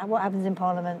care about what happens in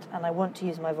Parliament, and I want to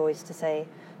use my voice to say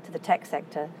to the tech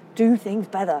sector, do things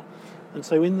better. And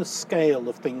so in the scale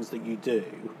of things that you do,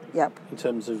 Yep. in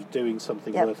terms of doing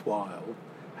something worthwhile,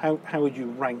 how would you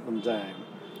rank them down?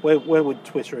 Where would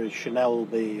Twitter and Chanel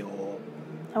be, or...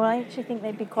 Well, I actually think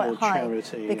they'd be quite high.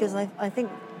 Charity, because I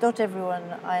think everyone,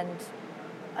 and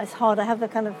it's hard. I have the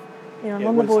kind of I'm Yeah,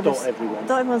 on the well, board it's of... not everyone.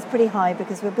 Not everyone's pretty high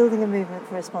because we're building a movement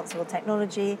for responsible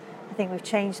technology. I think we've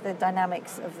changed the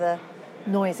dynamics of the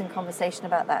noise and conversation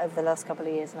about that over the last couple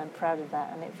of years, and I'm proud of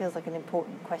that. And it feels like an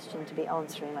important question to be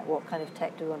answering, like what kind of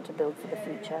tech do we want to build for the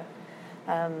future?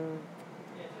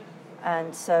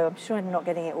 And so I'm sure I'm not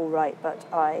getting it all right, but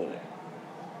I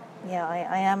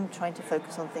am trying to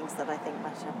focus on things that I think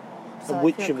matter. So And I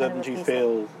which feel of kind them a do you piece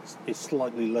feel is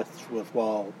slightly less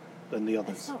worthwhile than the It's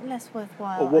others? not less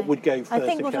worthwhile. Or what would go first I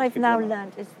think if what you had to I've pick now one up?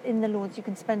 learned is in the Lords you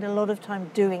can spend a lot of time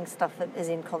doing stuff that is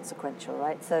inconsequential,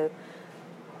 right? So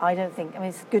I don't think,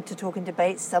 it's good to talk in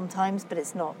debates sometimes, but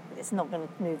it's not going to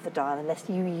move the dial unless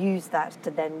you use that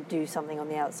to then do something on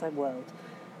the outside world.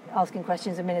 Asking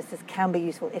questions of ministers can be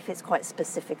useful if it's quite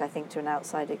specific, I think, to an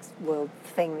outside world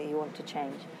thing that you want to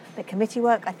change. The committee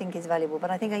work, I think, is valuable, but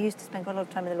I think I used to spend quite a lot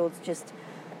of time in the Lords just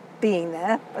being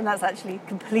there, and that's actually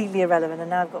completely irrelevant, and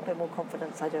now I've got a bit more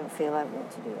confidence. I don't feel I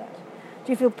want to do that.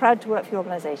 Do you feel proud to work for your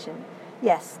organisation?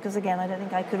 Yes, because again, I don't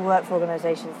think I could work for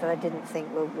organisations that I didn't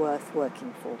think were worth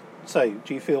working for. So,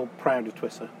 do you feel proud of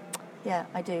Twitter? Yeah,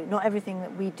 I do. Not everything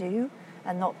that we do,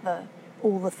 and not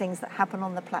all the things that happen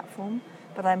on the platform,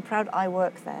 but I'm proud I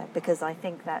work there because I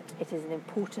think that it is an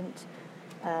important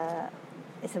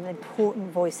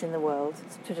voice in the world.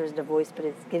 Twitter isn't a voice, but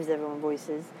it gives everyone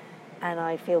voices. And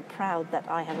I feel proud that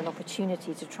I have an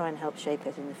opportunity to try and help shape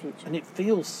it in the future. And it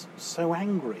feels so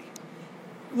angry.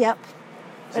 Yep.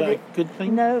 Is that a good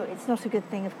thing? No, it's not a good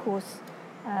thing, of course.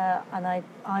 And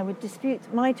I would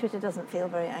dispute. My Twitter doesn't feel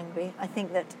very angry. I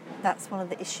think that that's one of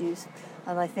the issues.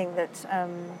 And I think that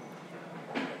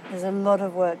there's a lot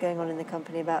of work going on in the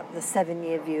company about the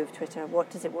 7-year view of Twitter. What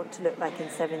does it want to look like in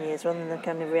 7 years, rather than the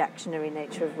kind of reactionary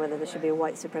nature of whether there should be a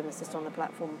white supremacist on the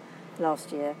platform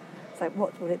last year. It's like,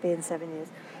 what will it be in 7 years?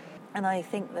 And I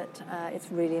think that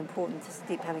it's really important to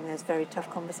keep having those very tough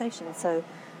conversations. So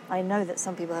I know that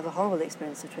some people have a horrible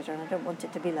experience of Twitter, and I don't want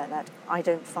it to be like that. I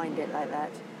don't find it like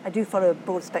that. I do follow a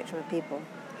broad spectrum of people.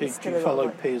 Do you follow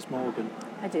Piers Morgan?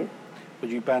 I do.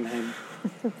 Would you ban him?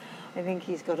 I think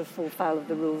he's got to fall foul of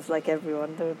the rules like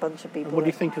everyone. There are a bunch of people. And what do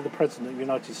you think of the President of the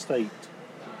United States?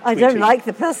 I don't like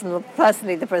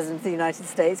personally the President of the United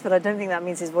States, but I don't think that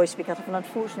means his voice should be cut off. And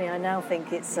unfortunately, I now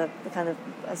think it's the kind of,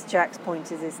 as Jack's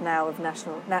point is now of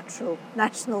national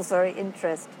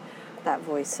interest, that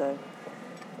voice. So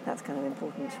that's kind of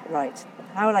important. Right.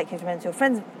 How would I like you to mentor your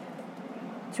friends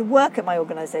to work at my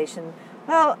organisation?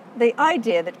 Well, the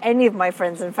idea that any of my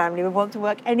friends and family would want to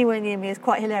work anywhere near me is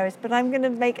quite hilarious, but I'm going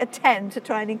to make a 10 to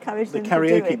try and encourage them to do it.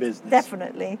 The karaoke business.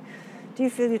 Definitely. Do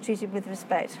you feel you're treated with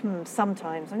respect?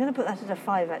 Sometimes. I'm going to put that at a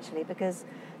 5, actually, because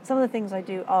some of the things I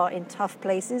do are in tough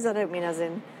places. I don't mean as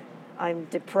in I'm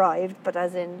deprived, but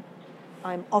as in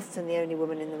I'm often the only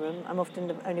woman in the room. I'm often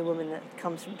the only woman that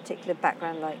comes from a particular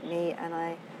background like me, and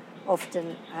I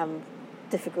often have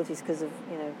difficulties because of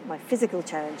my physical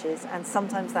challenges, and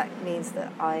sometimes that means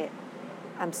that I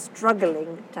am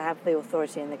struggling to have the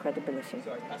authority and the credibility.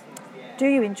 Do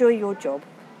you enjoy your job?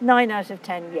 9 out of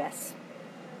 10, yes.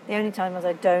 The only times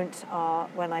I don't are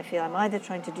when I feel I'm either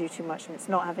trying to do too much and it's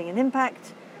not having an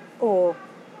impact, or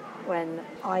when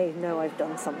I know I've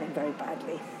done something very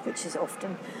badly, which is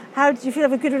often. How did you feel? I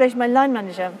have a good relationship with my line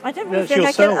manager? I don't really think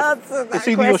I can answer that It's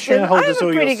either question. your shareholders I have a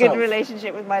or pretty yourself. good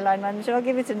relationship with my line manager. I'll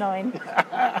give it a 9.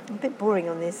 I'm a bit boring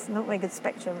on this. Not very good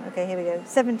spectrum. Okay, here we go.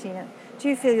 17. Do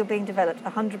you feel you're being developed?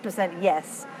 100%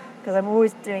 yes, because I'm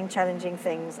always doing challenging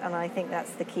things, and I think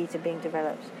that's the key to being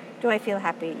developed. Do I feel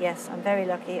happy? Yes, I'm very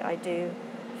lucky. I do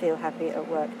feel happy at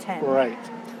work. 10. Great.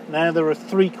 Now there are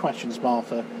 3 questions,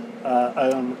 Martha,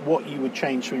 on what you would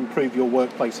change to improve your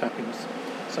workplace happiness.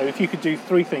 So if you could do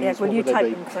 3 things, Yeah, well, what you would they type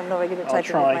be? them because I'm not very good at I'll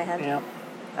typing try. with my hand.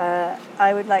 Yeah.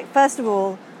 I would like, first of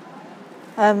all,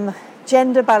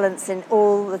 gender balance in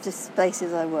all the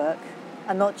spaces I work,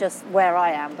 and not just where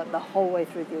I am, but the whole way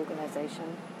through the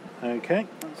organisation. Okay,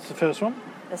 that's the first one.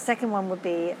 The second one would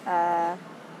be a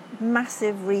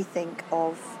massive rethink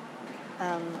of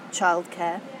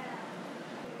childcare.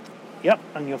 Yep,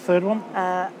 and your third one?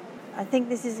 I think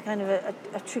this is kind of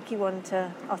a tricky one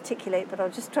to articulate, but I'll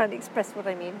just try to express what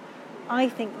I mean. I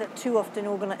think that too often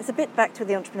it's a bit back to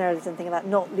the entrepreneurialism thing about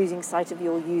not losing sight of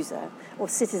your user or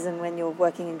citizen when you're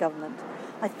working in government.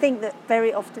 I think that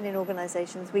very often in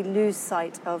organisations we lose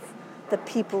sight of the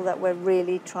people that we're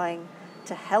really trying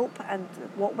to help and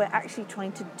what we're actually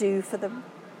trying to do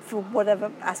for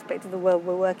whatever aspect of the world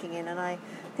we're working in. And I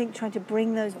think trying to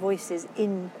bring those voices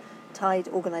inside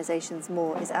organisations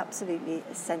more is absolutely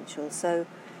essential. So,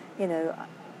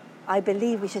 I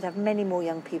believe we should have many more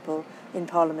young people in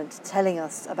Parliament telling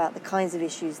us about the kinds of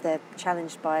issues they're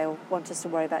challenged by or want us to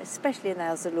worry about, especially in the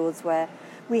House of Lords, where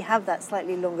we have that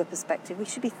slightly longer perspective. We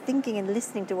should be thinking and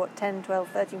listening to what 10, 12,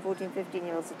 13, 14,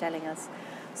 15-year-olds are telling us.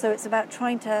 So it's about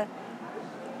trying to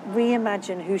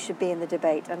reimagine who should be in the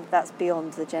debate, and that's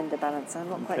beyond the gender balance. I'm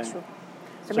not quite sure.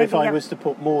 So if I was to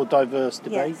put more diverse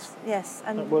debates? Yes,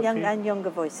 and younger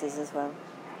voices as well.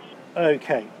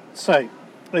 Okay, so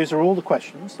those are all the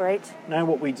questions. Great. Now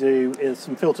what we do is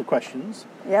some filter questions.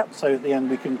 Yep. So at the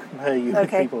end we can compare you with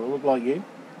people that look like you.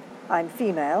 I'm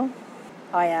female.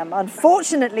 I am,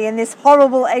 unfortunately, in this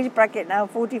horrible age bracket now,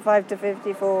 45 to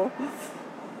 54.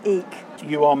 Eek.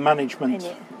 You are management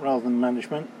rather than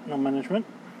non-management.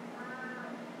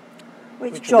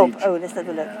 Which job? Let's have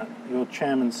a look. You're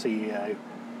chairman, CEO.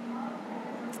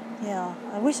 Yeah,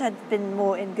 I wish I'd been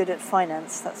more good at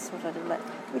finance. That's what I'd have liked.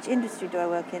 Which industry do I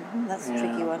work in? That's a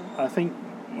tricky one. I think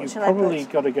you've probably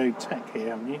got to go tech here,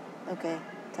 haven't you? Okay,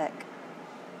 tech.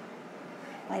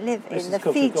 I live This in the is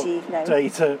 'cause Fiji. We've got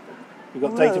data. We've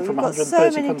got data from 130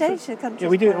 so many countries. Data countries. Yeah,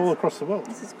 we do it all across the world.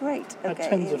 This is great. Okay,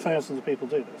 Tens of thousands of people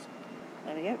do this.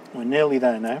 There we go. We're nearly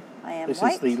there now. I am This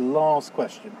white. is the last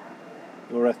question.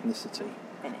 Your ethnicity.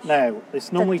 Finish. Now,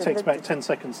 this normally takes about 10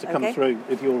 seconds to come through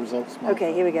with your results. Martha.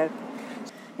 Okay, here we go.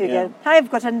 Here we go.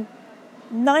 I've got a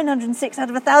 906 out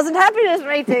of 1,000 happiness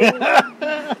rating.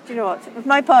 Do you know what? If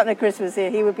my partner Chris was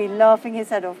here, he would be laughing his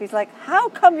head off. He's like, how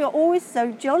come you're always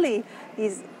so jolly?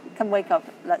 He's can wake up,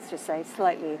 let's just say,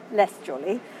 slightly less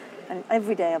jolly. And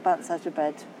every day I bounce out of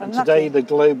bed. And today the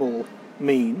global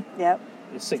mean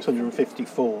is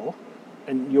 654.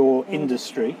 And your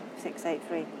industry,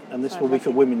 683. and this will be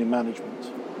for women in management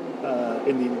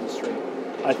in the industry.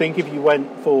 I think if you went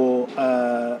for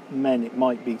men, it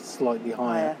might be slightly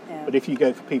higher. But if you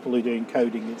go for people who are doing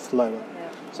coding, it's lower. Yeah.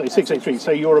 So 683.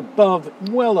 So you're above,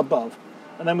 well above.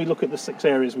 And then we look at the 6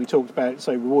 areas we talked about,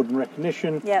 so reward and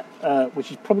recognition,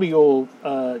 which is probably your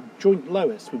joint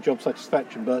lowest with job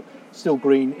satisfaction, but still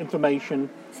green. Information,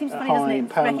 seems funny, high, doesn't it?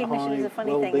 empowerment Recognition high, is a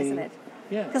funny well-being. thing, isn't it?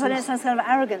 Yeah. Because I know it sounds kind of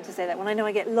arrogant to say that when I know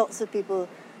I get lots of people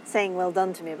saying well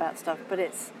done to me about stuff, but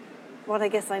it's what I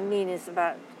guess I mean is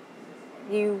about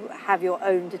you have your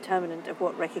own determinant of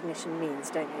what recognition means,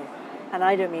 don't you? And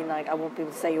I don't mean like I want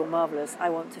people to say you're marvellous. I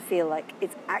want to feel like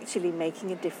it's actually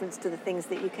making a difference to the things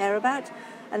that you care about.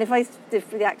 And if I did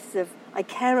for the axis of I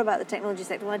care about the technology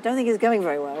sector, well, I don't think it's going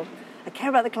very well. I care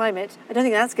about the climate. I don't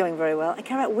think that's going very well. I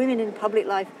care about women in public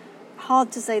life.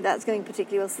 Hard to say that's going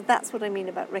particularly well. So that's what I mean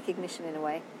about recognition in a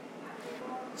way.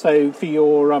 So for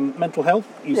your mental health,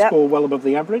 you score well above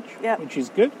the average, which is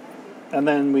good. And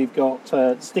then we've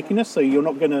got stickiness, so you're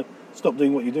not going to stop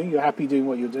doing what you're doing. You're happy doing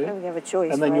what you're doing. I don't have a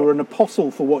choice. And then you're an apostle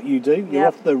for what you do. You're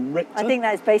off the Richter. I think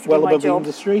that is basically well my above job. the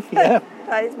industry. Yeah.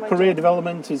 That is my Career job.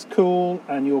 development is cool,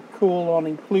 and you're cool on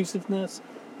inclusiveness,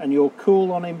 and you're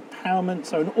cool on empowerment.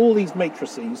 So in all these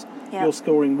matrices, you're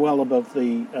scoring well above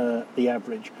the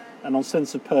average. And on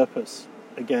sense of purpose,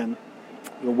 again,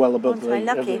 you're well above the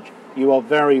average. You are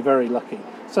very, very lucky.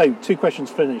 So 2 questions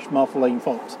finished. Martha Lane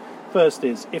Fox. First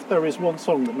is, if there is one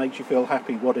song that makes you feel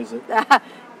happy, what is it?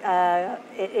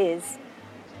 It is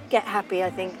Get Happy, I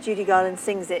think. Judy Garland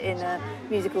sings it in a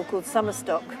musical called Summer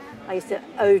Stock. I used to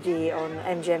OD on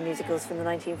MGM musicals from the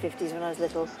 1950s when I was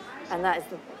little, and that is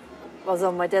was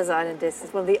on my Desert Island disc.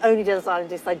 It's one of the only Desert Island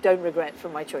discs I don't regret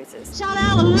from my choices. Shout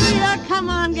hallelujah, come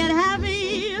on, get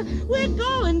happy. We're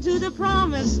going to the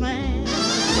promised land.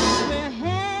 We're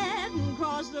heading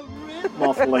across the river.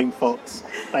 Martha Lane Fox,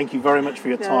 thank you very much for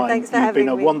your time. Thanks for You've been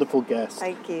a having me. wonderful guest.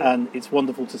 Thank you. And it's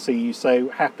wonderful to see you so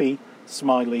happy,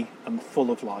 smiley, and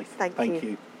full of life. Thank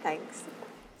you. Thanks.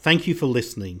 Thank you for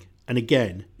listening. And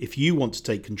again, if you want to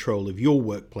take control of your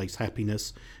workplace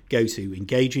happiness, go to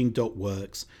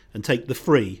engaging.works and take the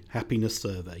free happiness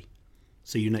survey.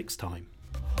 See you next time.